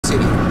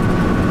city.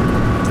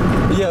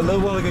 Yeah, a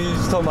little while ago you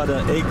just talking about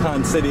the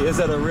Akon city. Is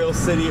that a real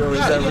city or is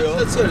that real?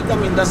 That's it. I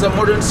mean, that's a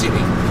modern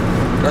city.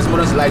 That's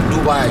modern, like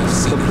Dubai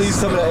city. So please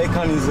tell me that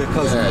Akon is a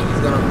cousin. Yeah,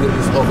 he's gonna build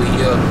this over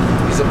here.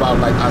 It's about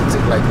like, I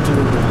think like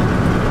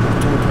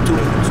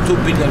 $2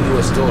 billion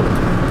US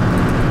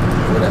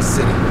for that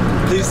city.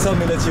 Please tell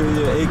me that you're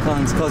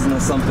Akon's cousin or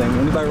something.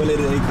 Anybody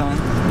related to Akon?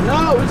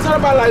 No, it's not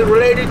about like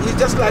related. It's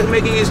just like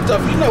making his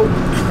stuff. You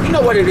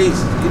know what it is.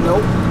 You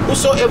know,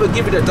 whosoever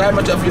give you the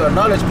diamond of your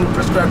knowledge will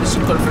prescribe the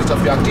circumference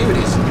of your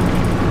activities.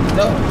 You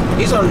know,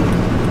 he's on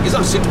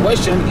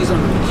situation. He's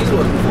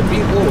working for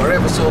people,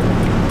 wherever. So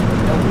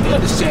we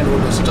understand all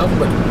this stuff,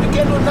 but we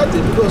can't do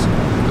nothing because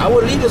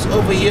our leaders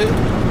over here,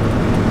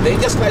 they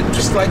just like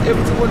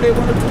everything what they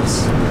want to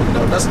twist.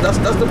 You know, that's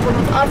the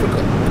problem of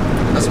Africa.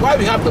 That's why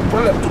we have the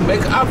problem to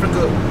make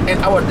Africa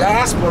and our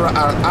diaspora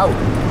are out.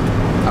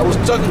 We was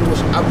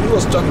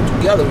talking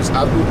together with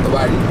Abu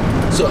about it.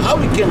 So how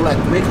we can like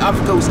make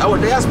Africa with our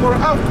diaspora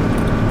out?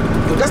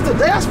 Because that's the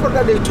diaspora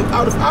that they took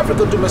out of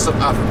Africa to mess up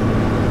Africa.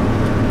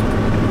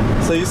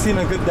 So you've seen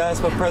a good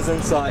diaspora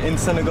presence in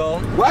Senegal?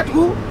 What?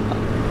 Who?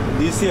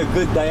 Do you see a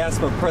good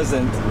diaspora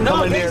present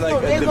coming here, like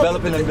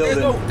developing and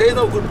building? There's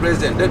no good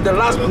president. The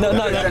last not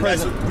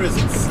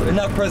president.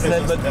 Not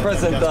president, but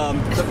president.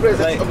 The president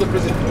like, of the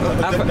president.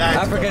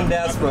 African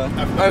diaspora.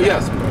 Oh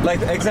yes.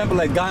 Like example,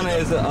 like Ghana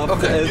is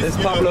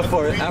popular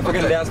for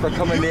African diaspora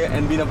coming there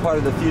and being a part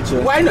of the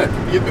future. Why not?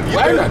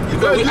 Why not?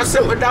 Because we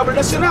accept a double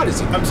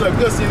nationality. I'm sorry,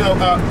 because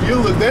you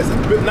look. There's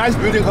a nice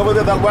building over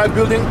there, that white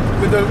building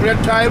with the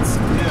red tiles.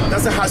 Yeah.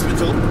 That's a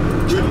hospital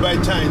built by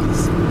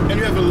Chinese, and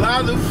you have a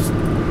lot of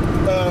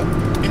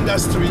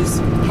industries,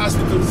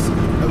 hospitals,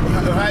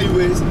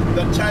 highways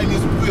that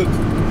Chinese built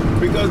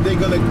because they're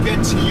gonna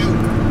get to you,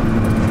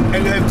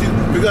 and you have to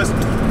because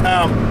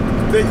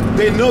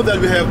they know that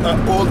we have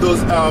all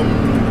those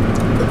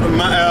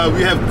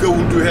we have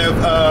gold, we have.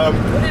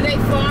 What are they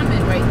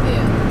farming right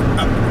there?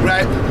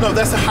 Right? No,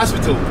 that's a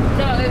hospital.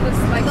 No, it was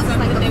like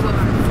something they were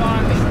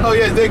farming. Oh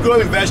yeah, they're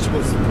growing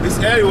vegetables. This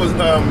area was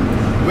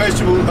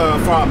vegetable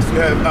farms.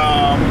 You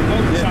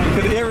have.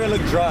 Could the area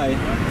look dry?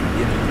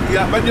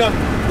 Yeah, but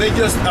they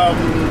just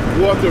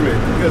water it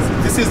because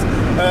this is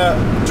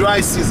dry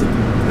season.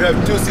 We have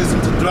 2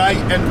 seasons, dry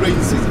and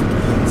rainy season.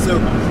 So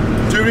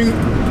during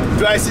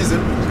dry season,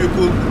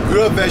 people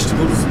grow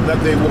vegetables that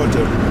they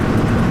water.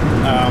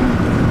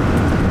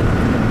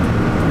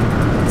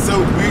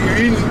 So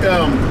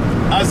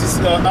as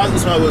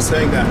Usman was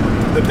saying that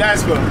the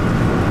diaspora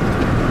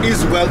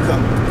is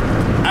welcome.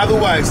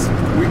 Otherwise,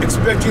 we're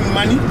expecting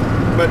money,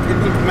 but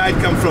it might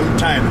come from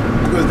China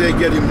because they're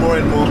getting more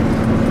and more.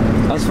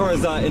 As far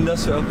as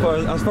industry,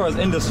 as far as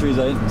industries,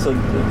 right? So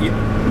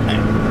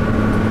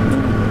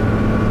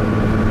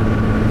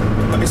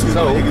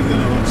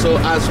so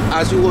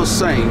as you were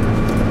saying,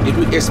 if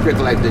we expect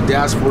like the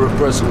diaspora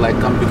person like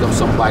come become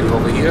somebody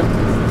over here,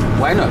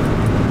 why not?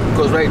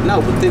 Because right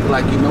now we think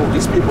like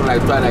these people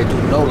like try like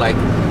to know like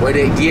where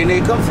their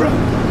DNA come from,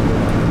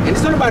 and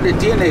it's not about the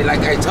DNA.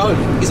 Like I told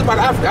you, it's about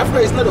Africa.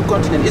 Africa is not a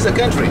continent; it's a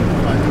country.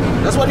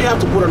 That's what you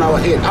have to put on our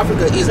head.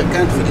 Africa is a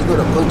country; it's not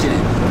a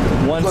continent.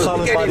 One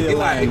solid body of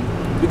land.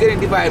 We're getting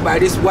divided by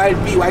this white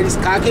this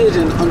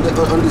Caucasian on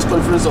this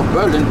conference of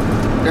Berlin,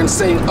 then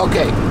saying,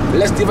 okay,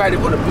 let's divide it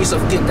on a piece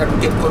of cake that we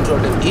can control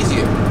them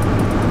easier.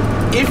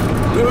 If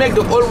we make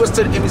the whole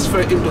Western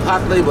Hemisphere into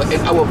hard labor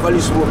and our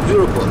values were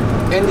beautiful,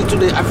 and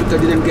today Africa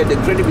didn't get the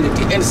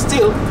credibility, and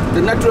still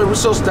the natural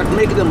resource that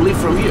make them live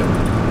from here.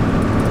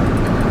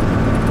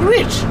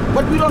 Rich,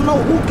 but we don't know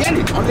who get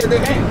it on their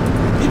hand.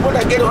 People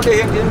that get on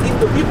their hand didn't give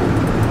the people.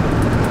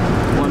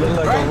 Well, there's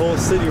like a whole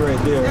city right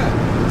there.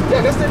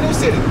 Yeah, that's the new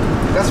city.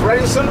 That's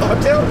Radisson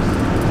Hotel.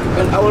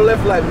 On our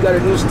left, like we got a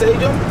new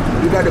stadium.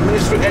 We got the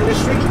Ministry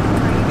Industry.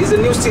 It's a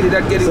new city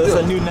that getting built. So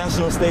it's a new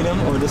national stadium,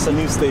 or just a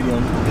new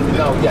stadium?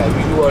 No, yeah,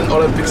 we do an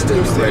Olympic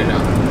stadium right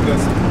now.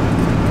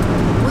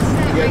 What's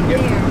that right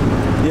there?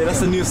 Yeah,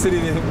 that's a new city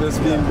that's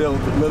being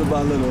built little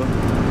by little.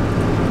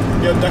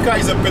 Yeah, Dakar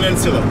is a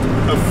peninsula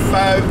of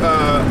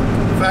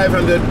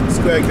 500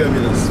 square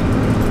kilometers.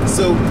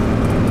 So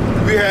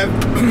we have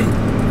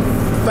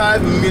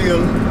 5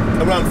 million,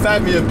 around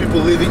 5 million people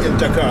living in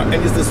Dakar,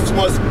 and it's the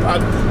smallest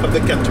part of the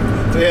country.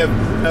 So we have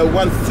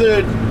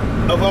 1/3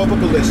 of our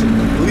population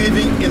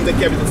living in the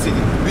capital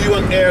city. Do you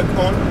want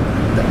aircon?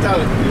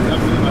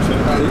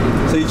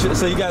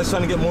 So you guys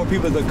trying to get more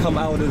people to come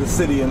out of the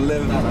city and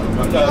live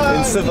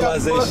in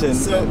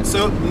civilization?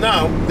 So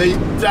now they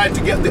try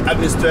to get the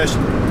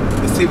administration,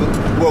 the civil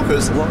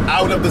workers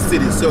out of the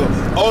city. So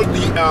all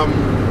the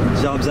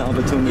jobs and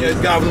opportunities.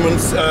 Yeah,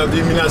 governments,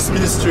 the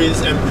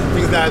ministries and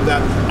things like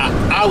that are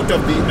out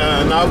of the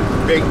now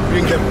they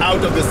bring them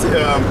out of the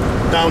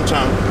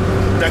downtown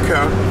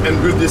Dakar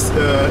and build this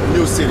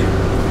new city.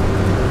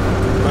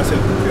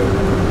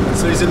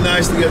 So it's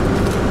nice to get.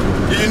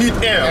 You need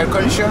air. Air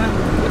conditioner.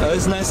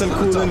 It's nice and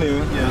cool in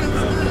here.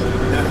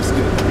 Yeah, it's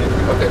good.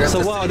 Okay, that's So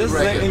the wow, stadium this is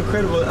right like here.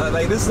 incredible.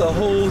 Like this is a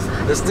whole.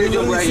 The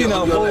stadium we've right seen here a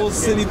on your whole left,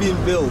 city being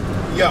built.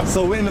 Yeah.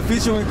 So in the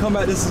future, when we come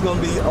back, this is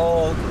gonna be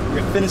all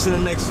finished in the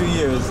next few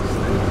years.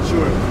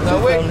 Sure. Now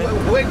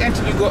wait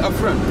until you go up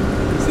front.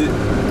 See,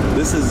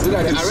 this is Look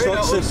at the arena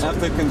construction also.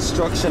 after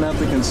construction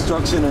after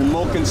construction and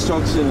more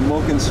construction and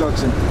more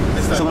construction.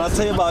 So when I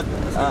tell you about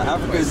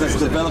Africa is just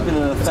developing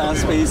at a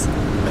fast pace,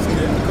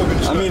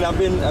 I mean I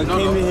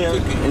came here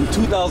in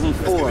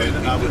 2004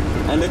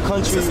 and the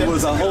country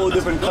was a whole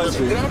different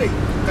country.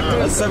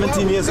 That's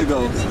 17 years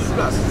ago.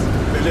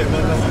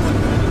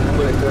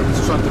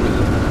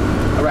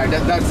 All right,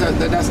 that's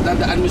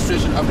the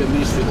administration of the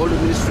ministry, all the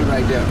ministry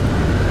right there.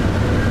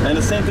 And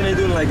the same thing they're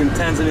doing like in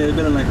Tanzania, they're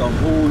building like a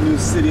whole new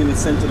city in the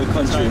center of the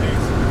country.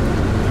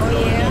 Oh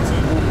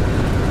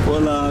yeah.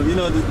 Well, you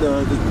know,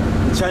 the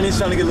Chinese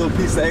trying to get a little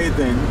piece of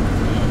everything.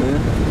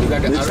 Yeah? You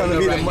got They're trying to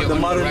be the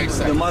modern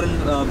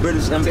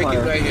British Empire. Take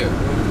it right here.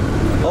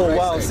 Oh Right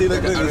wow, side, see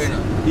look the at this,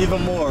 arena.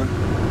 even more.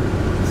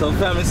 So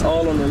families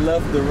all on the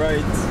left, the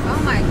right.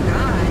 Oh my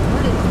God,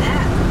 what is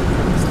that?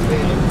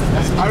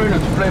 That's arena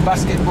to play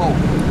basketball.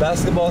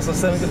 Basketball, so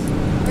Senegal.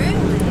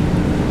 Really?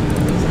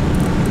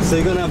 So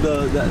you're gonna have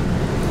the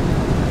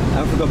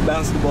Africa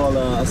Basketball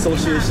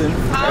Association.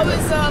 How is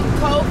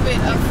COVID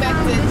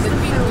affected the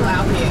people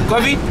out here?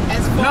 COVID?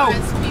 As far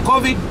as people.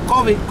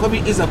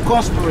 COVID is a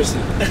conspiracy.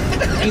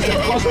 It's a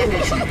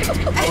conspiracy.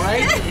 All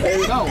right? Hey,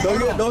 No,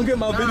 don't get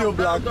my video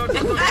blocked. Don't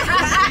even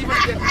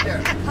get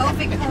there.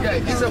 Yeah,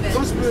 it's a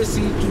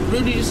conspiracy to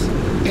reduce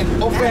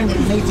and offend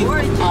native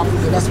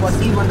Africa. That's what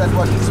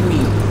it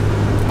means.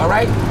 All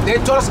right? They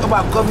told us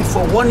about COVID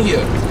for 1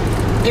 year.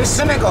 In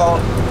Senegal,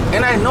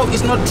 and I know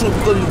it's not true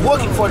because we're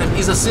working for them,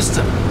 it's a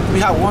system.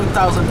 We have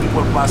 1,000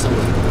 people pass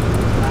away.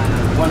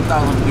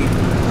 1,000 people.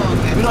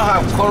 We don't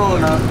have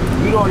corona.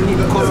 We don't need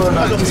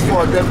corona. It's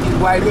for them. It's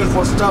why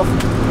for stuff.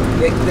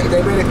 They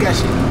better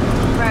cash it.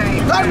 Right.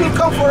 God will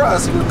come for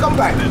us. He will come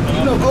back.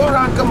 You know, go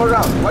around, come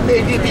around. What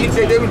they did,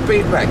 they will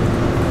pay it back.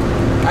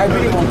 I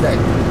really want that.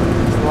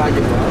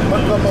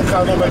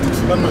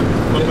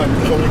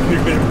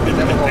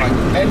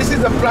 And this is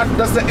the plant.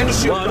 That's the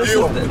industry. Wow, Do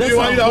you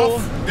want it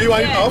off? Do you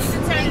want it off?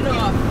 Turn it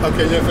off.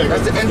 Okay, yeah, thank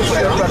That's the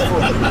industry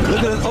platform. Look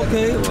at this.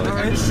 Okay, all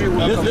right.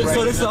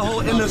 So this is a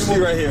whole industry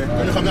right here.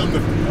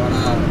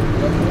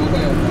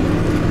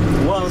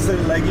 Wow, so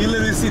like you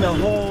literally seen a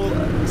whole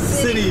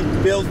city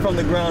built from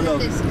the ground up.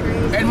 It's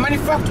crazy. And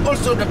manufacture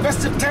also the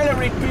best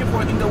tailoring people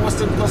in the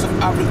western coast of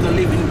Africa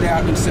living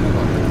there in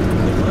Senegal.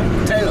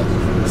 Tailor.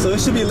 So it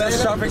should be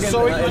less traffic in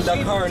Sewing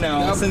Dakar machine.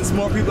 now, since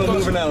more people are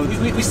moving out.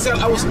 We sell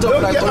our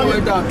stuff like all the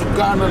way down to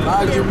Ghana,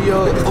 Nigeria,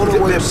 all the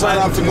way They're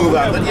planning to move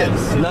out, but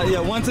yes. Not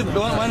yet. Once it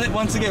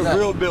get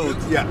real built.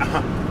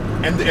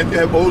 Yeah, and they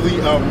have all the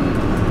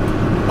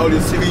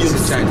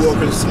civilians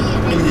workers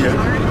in here.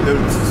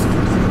 They'll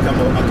come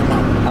out.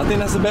 I think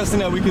that's the best thing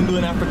that we can do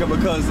in Africa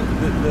because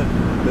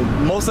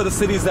most of the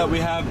cities that we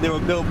have, they were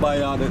built by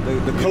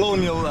the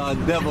colonial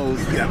devils.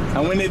 Yeah.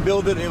 And when they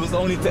built it, it was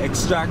only to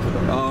extract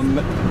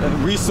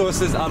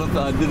resources out of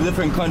the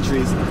different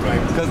countries.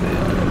 Right. Because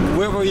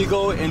wherever you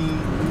go in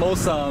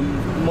most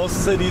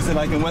cities, and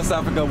like in West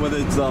Africa, whether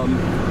it's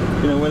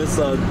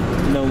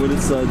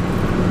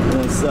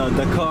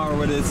Dakar,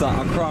 whether it's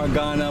Accra,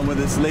 Ghana,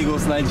 whether it's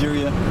Lagos,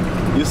 Nigeria,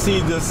 you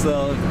see this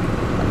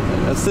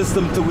a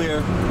system to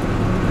where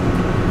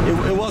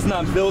it was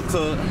not built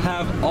to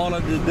have all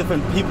of the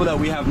different people that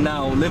we have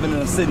now living in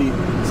a city.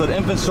 So the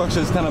infrastructure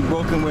is kind of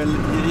broken where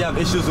you have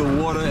issues with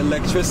water,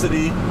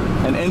 electricity,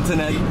 and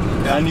internet.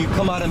 Yeah. And you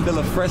come out and build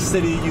a fresh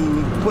city,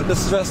 you put the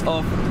stress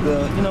off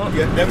the,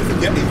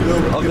 Everything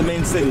of the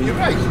main city. You're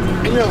right.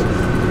 And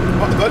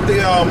but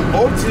the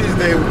old cities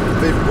they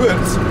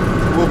built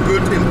were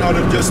built in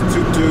order just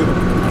to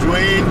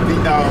drain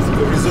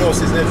the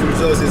resources, natural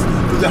resources,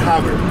 to the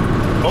harbor.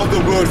 All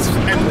the roads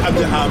end at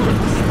the harbor.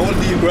 All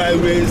the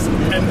railways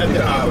end at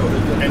the harbor.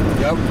 And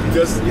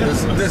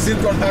the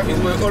Silicon Valley is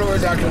going all the way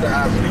down to the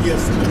harbor.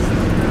 yes.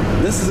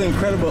 This is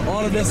incredible.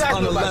 All of this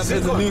on the left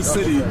is a new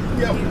city.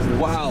 Yeah.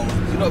 Wow.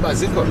 You know about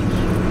zircon?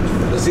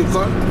 The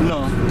zircon?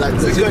 No. Like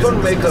the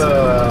zircon make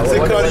a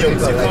Zirconium.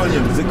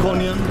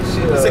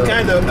 It's a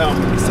kind of raw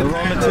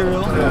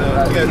material?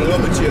 raw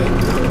material.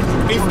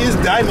 If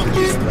diamond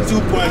is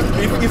 2.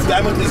 If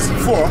diamond is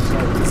 4,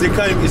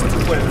 zirconium is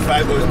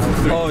 2.5 or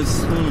 3. Oh,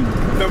 it's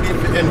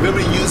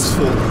very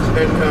useful,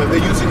 and they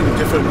use it in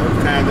different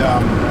kind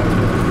of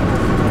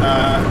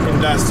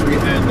industry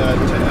and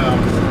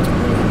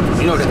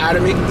you know the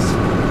ceramics?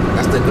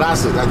 That's the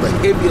glasses. That's the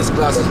heaviest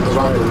glasses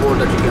around the world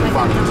that you can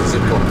find in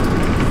zircon.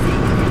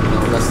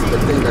 That's the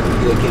thing that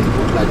they can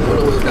put like all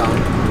the way down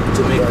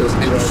to make those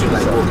industry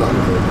like work out.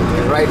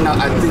 And right now,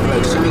 I think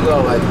like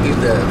Senegal like is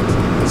the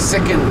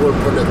second world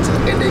product,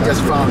 and they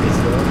just found it.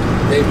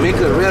 They make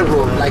a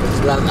railroad like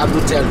I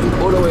will tell you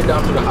all the way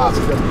down to the harbor.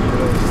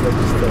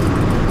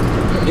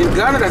 In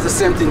Ghana, that's the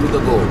same thing with the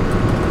gold.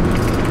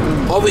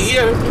 Over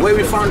here, where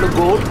we found the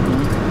gold,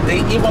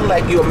 they even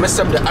like you mess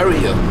up the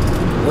area.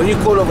 When you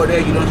call over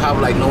there, you don't have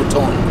like no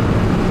tone.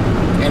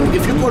 And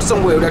if you go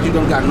somewhere that you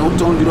don't got no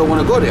tone, you don't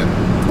want to go there.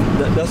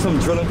 That's from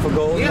drilling for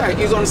gold? Yeah,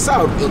 it's on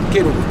south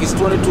Kedu. It's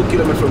 22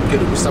 kilometers from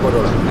Kedu,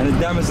 Sabadola. And it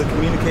damages the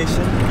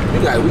communication? We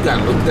got a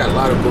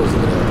lot of gold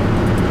over there.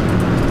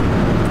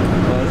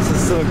 This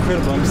is so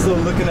incredible. I'm still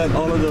looking at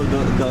all of the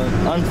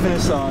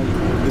unfinished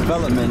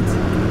development.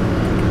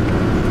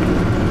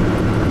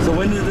 So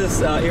when did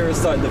this area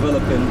start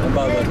developing?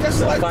 About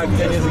like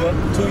 5-10 years ago?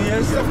 2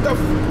 years?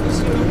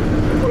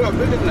 People are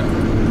building now.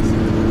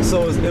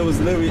 So it was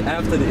literally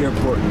after the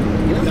airport.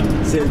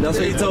 Yeah. See, that's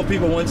what you tell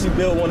people, once you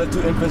build one or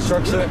two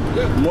infrastructure,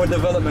 more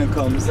development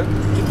comes.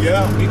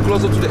 Yeah, be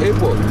closer to the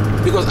airport.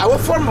 Because our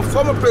former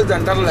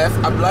president that left,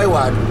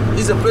 Abdullah,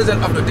 is the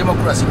president of the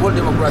democracy. World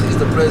democracy is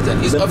the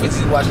president. His office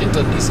is in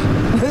Washington, D.C.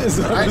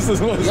 Right?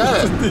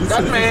 Yeah,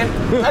 that man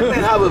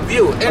have a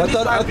view. And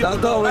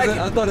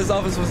I thought his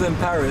office was in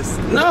Paris.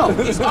 No,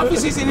 his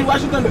office is in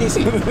Washington,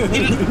 D.C.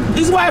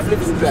 His wife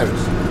lives in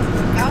Paris.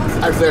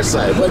 At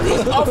Versailles, but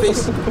his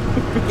office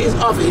is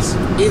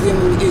in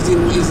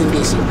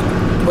DC.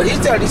 But he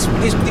tell these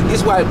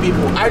white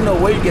people, I know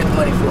where you get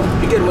money from.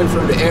 You get money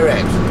from the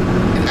Arabs,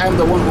 and I'm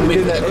the one who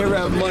made that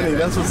Arab money.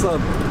 That's what's up.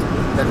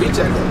 That we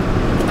check that.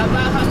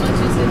 About how much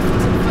is it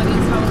for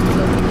these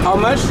houses? How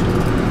much?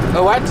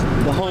 What?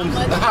 The homes.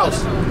 The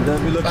house.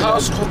 The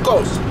house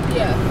cost.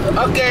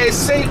 Yeah. Okay,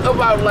 say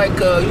about like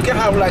you can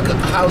have like a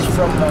house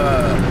from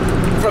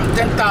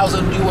 $10,000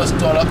 US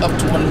up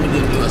to $1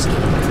 million US.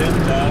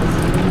 10,000.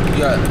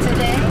 Yeah.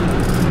 Today?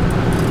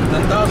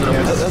 10,000.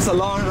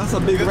 That's a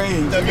big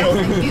range.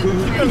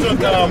 Depends on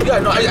yeah,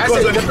 no, I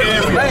said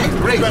different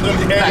range.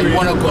 Like you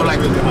want to go like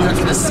to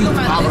the sea,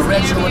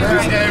 Alvarez or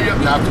whatever. You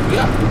have to,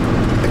 yeah.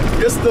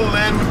 Just the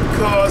land would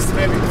cost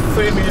maybe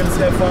 $3 million.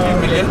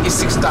 $3 million is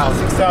 $6,000.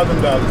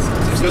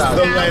 $6,000. Just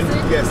the land,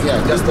 yes.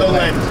 Yeah, just the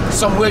land.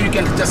 Somewhere you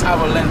can just have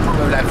a land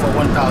probably like for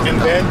 $1,000. And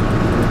then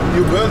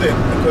you build it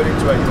according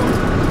to what you want.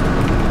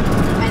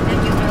 And then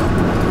you build.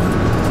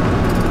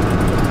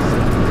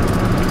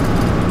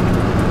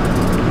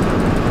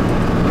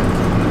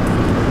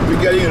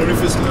 We're getting in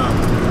reefs now.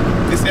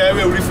 This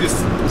area reef is.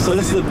 So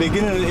this is the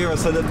beginning of the era.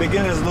 So the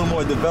beginning is a little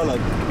more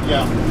developed.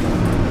 Yeah.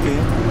 Okay.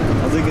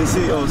 As you can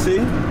see,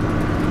 see?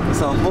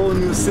 It's a whole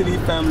new city,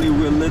 family.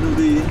 We're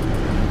literally.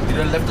 You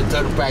done left the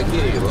turnpike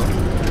here, you know.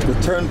 The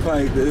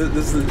turnpike.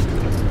 This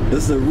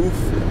is the roof.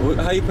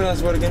 How you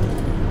pronounce what again?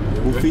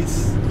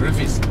 Roofies.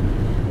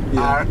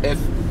 Yeah. RF.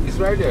 It's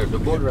right there. The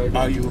board right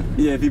there. RU.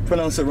 Yeah, if you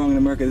pronounce it wrong in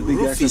America, they think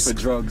you're asking for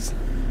drugs.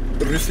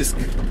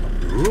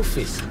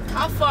 Rufus.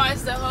 How far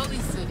is the holy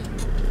city?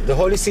 The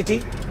holy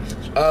city,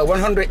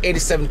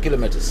 187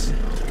 kilometers.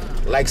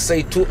 Like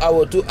say 2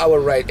 hour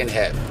ride and a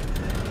half.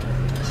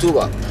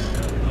 Tuba.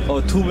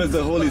 Oh, Tuba is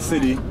the holy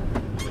city.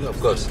 Yeah, of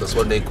course, that's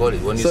what they call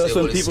it. When you So say that's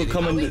when holy people city.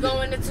 come Are we in.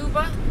 going to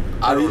Tuba?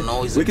 I don't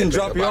know. We can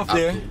drop you off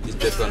there. It's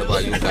different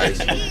about you guys.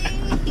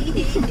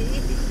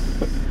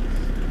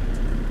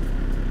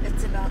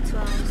 It's about 2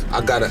 hours.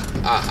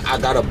 I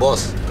got a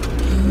boss.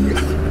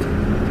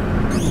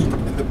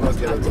 The bus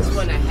I just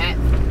want a hat.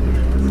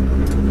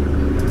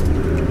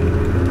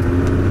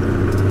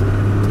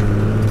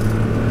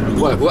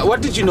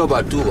 What did you know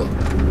about Tuba?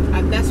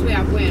 That's where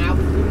I went. I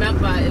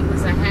remember it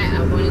was a hat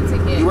I wanted to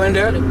get. You went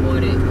there? I could have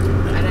bought it.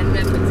 I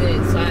never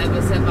did. So I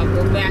ever said if I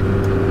go back,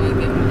 I'm going to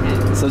get my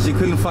hat. So she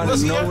couldn't find it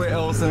Was nowhere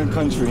else in the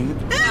country.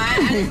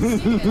 I didn't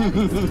see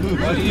it.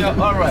 Well, yeah,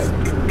 all right.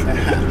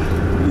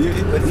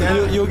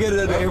 You'll get it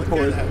at the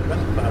airport.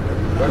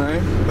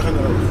 Right?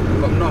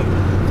 No.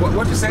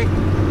 What you say?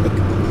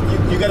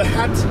 You got a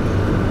hat?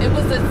 It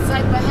was the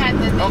type of hat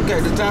that they Okay,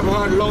 the type of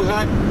hat, long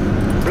hat,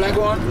 black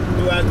one.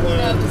 Black it one.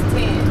 was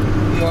tan.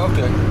 Yeah,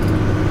 okay.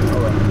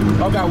 All right.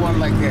 I got one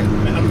like that.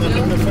 I'm not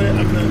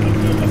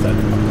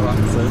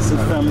So this is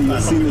family.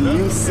 You've seen the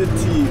new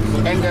city.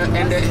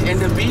 And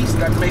the bees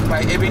that make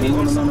by ebony. I'm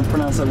going to learn to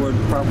pronounce that word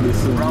properly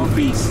soon. Brown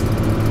bees.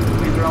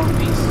 Big brown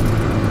bees.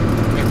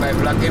 Made by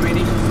black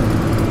ebony.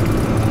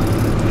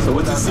 So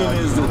what you're seeing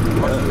is the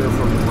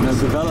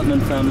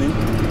development family.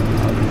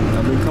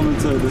 I've been coming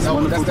to this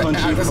wonderful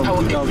country from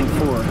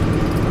 2004.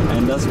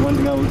 And that's one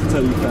thing I want to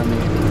tell you, family.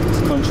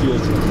 This country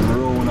has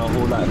grown a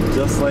whole lot.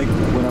 Just like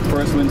when I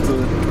first went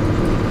to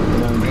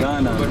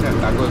Ghana,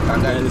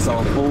 that is a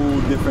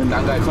whole different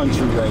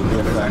country right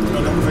there,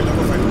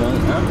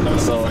 family.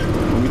 So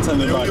when we tell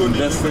me about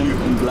investing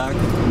in black,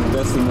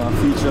 investing in our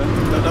future,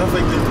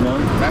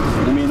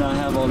 we may not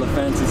have all the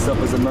fancy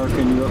stuff as America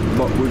and Europe,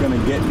 but we're going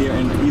to get there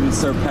and even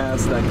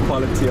surpass that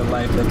quality of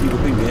life that people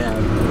think they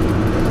have.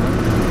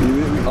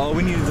 All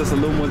we need is just a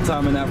little more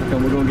time in Africa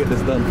and we're going to get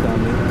this done,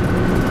 family.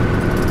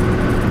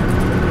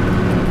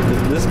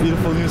 This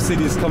beautiful new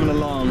city is coming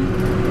along.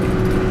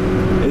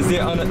 Is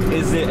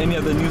there any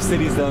other new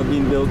cities that are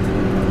being built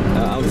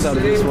outside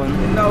of this one?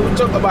 No, we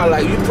talk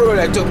about you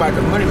probably talk about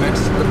the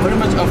monuments. The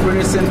monuments of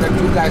Renaissance that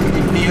you guys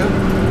live near.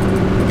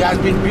 It has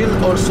been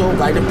built also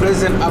by the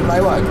president of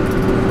Laiwad.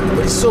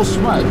 But he's so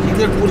smart, he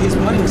didn't put his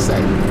money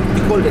inside.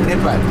 He called it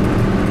Nepal.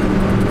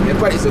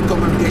 Nepal is a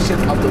congregation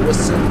of the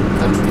Western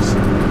countries.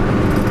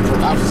 From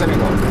of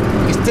Senegal.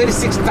 It's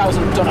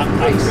 36,000 tons of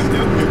ice.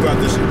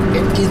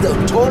 And it's the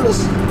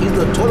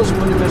tallest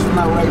monument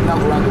right now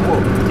around the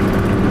world.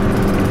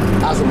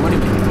 As a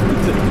monument.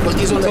 But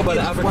it's on talk about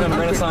the African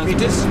Renaissance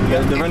meters.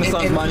 The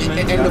Renaissance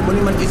monument. And the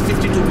monument is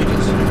 52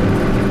 meters.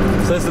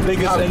 So it's the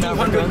biggest in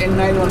Africa.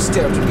 291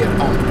 stairs to get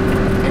on.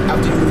 And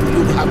after you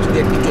have to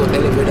get into an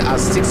elevator at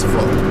 6th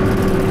floor.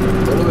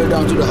 All the way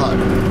down to the heart.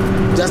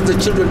 Just the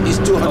children is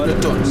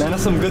 200 tons. Man,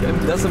 that's some good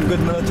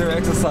military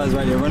exercise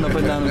right here. Run up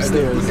and down the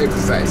stairs.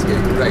 Exercise,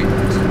 yeah, right.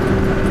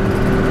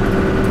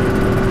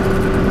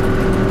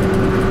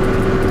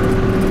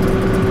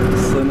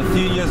 So in a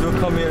few years we'll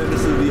come here.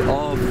 This will be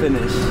all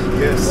finished.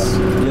 Yes.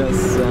 Yes.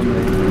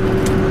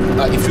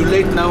 If you're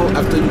late now,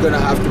 after you're gonna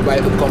have to buy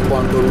a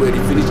compound already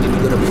finished, and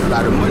you're gonna be a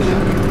lot of money.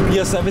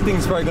 Yes,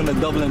 everything's probably gonna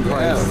double in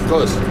price. Yeah, of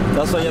course.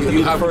 That's why you have to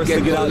be the first to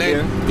get out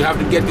there. You have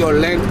to get your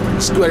land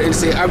square and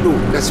say, Abdul,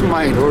 that's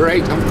mine. All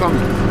right, I'm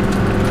coming.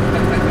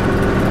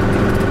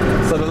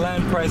 So the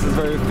land price is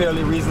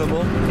fairly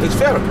reasonable. It's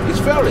fair. It's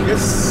fairly.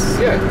 Yes.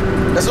 Yeah.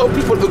 That's how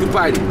people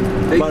occupied it.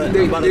 They About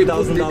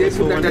 $1,000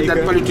 for 1 acre.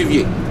 that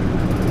palliativier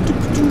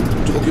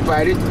to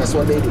occupy it. That's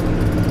what they do.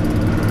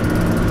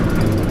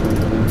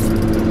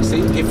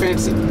 See, they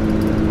fancy. You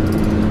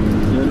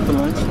ready for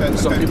lunch?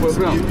 Some people are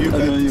brown. I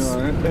know you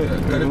are.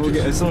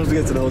 As soon as we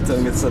get to the hotel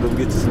and get settled,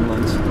 we'll get you some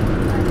lunch.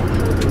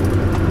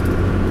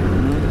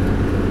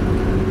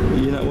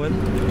 You not what?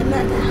 I'm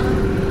not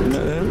down.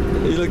 Not that?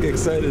 You look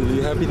excited. Are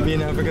you happy to be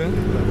in Africa?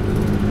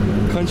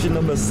 Country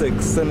number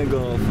 6,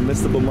 Senegal, from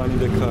Mr. Bomani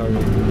Dakari.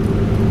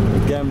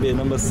 Gambia,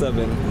 number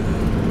 7.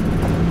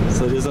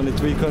 So there's only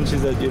 3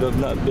 countries that you have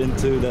not been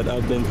to that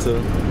I've been to.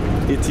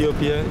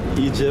 Ethiopia,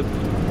 Egypt,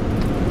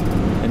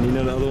 and you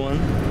know the other one?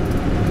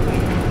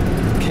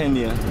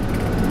 Kenya.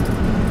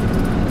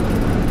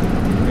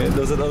 Okay,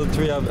 those are the other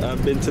 3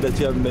 I've been to that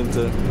you haven't been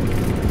to.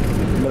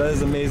 But that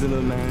is amazing,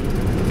 man.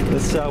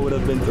 This child would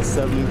have been to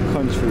 7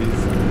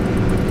 countries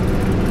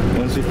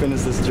once we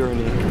finish this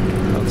journey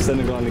of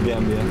Senegal and the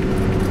Gambia.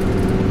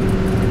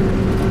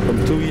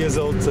 From 2 years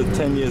old to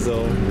 10 years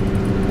old,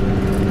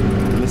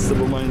 Mr.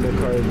 Bomani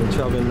Dakari has been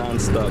traveling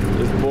non-stop.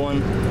 He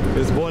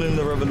was born in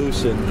the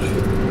revolution.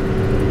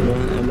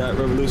 And that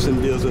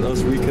revolution deals with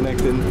us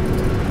reconnecting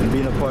and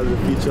being a part of the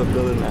future of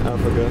building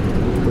Africa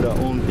with our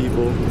own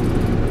people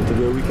to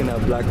where we can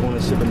have black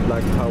ownership and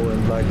black power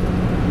and black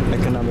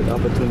economic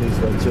opportunities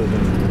for our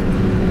children.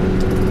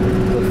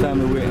 So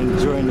family, we're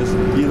enjoying this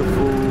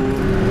beautiful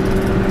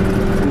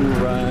food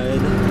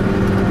ride.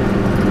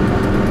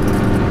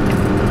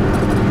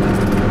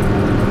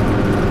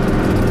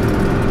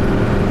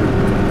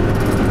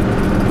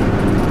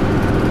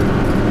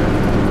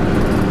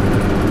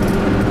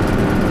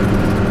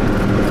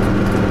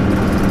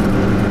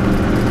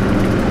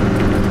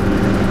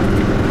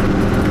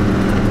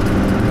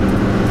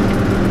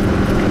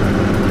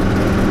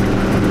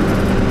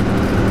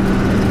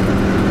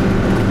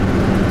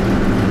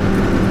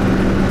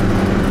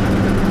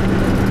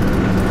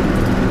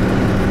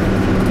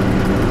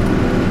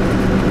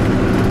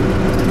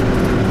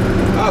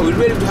 We're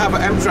ready to have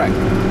an Amtrak.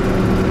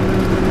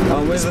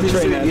 Oh, where's the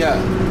train at? Yeah.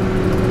 Let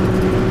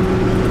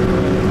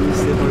me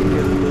see if I can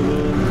get a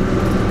little...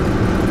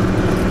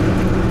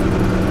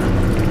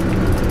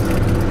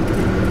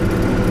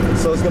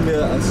 So it's going to be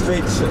a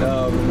straight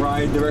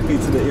ride directly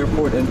to the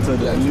airport and to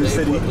the new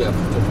city? Airport, yeah,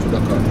 to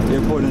Dakar.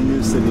 Airport and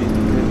new city.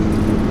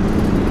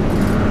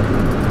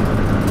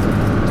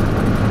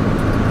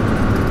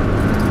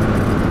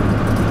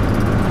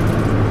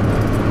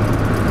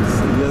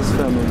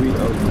 We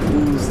are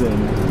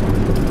cruising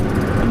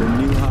on the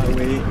new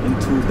highway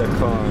into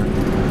Dakar,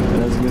 and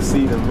as you can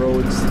see, the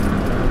roads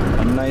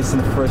are nice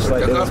and fresh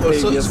like they was Dakar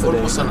paved also is yesterday.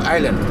 almost an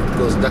island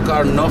because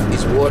Dakar north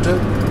is water,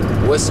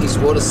 west is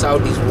water,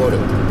 south is water.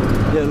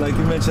 Yeah, like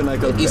you mentioned, like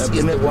The east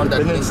is the one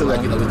that links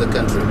like with the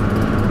country.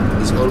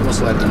 It's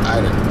almost like an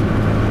island.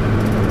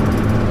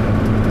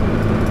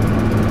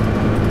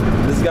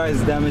 This guy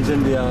is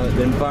damaging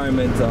the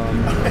environment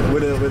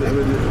with the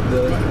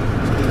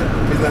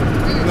He's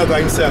not by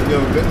himself, you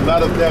know, a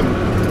lot of them.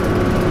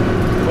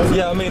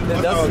 yeah, I mean,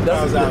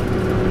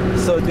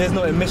 so there's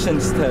no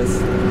emissions test.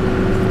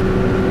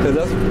 Because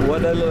that's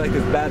what that look like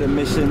is bad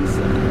emissions.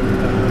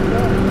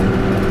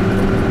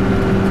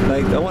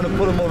 Like, I want to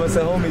pull him over and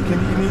say, homie,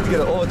 you need to get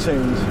an oil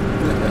change.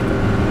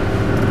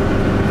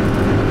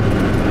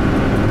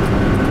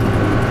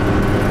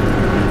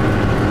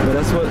 But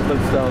that's what the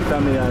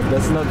family,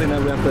 that's nothing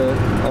that we have to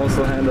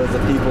also handle as a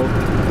people.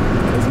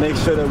 Is make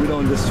sure that we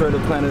don't destroy the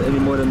planet any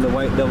more than the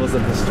white devils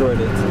have destroyed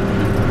it.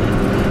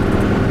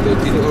 They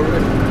did it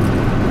already.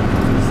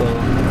 So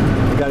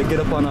we got to get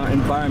up on our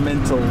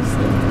environmentals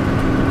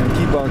and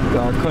keep our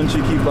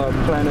country, keep our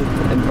planet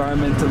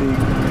environmentally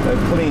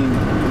clean.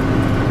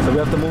 So we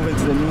have to move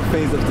into the new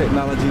phase of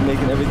technology,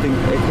 making everything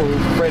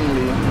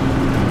eco-friendly,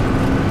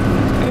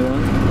 you know,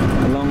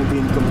 along with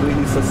being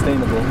completely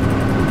sustainable.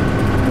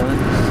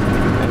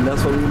 And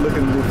that's what we're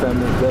looking to do,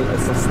 family, build a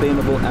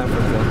sustainable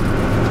Africa.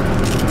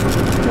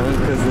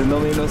 Because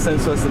there's no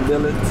sense for us to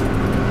build it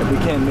if we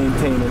can't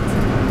maintain it.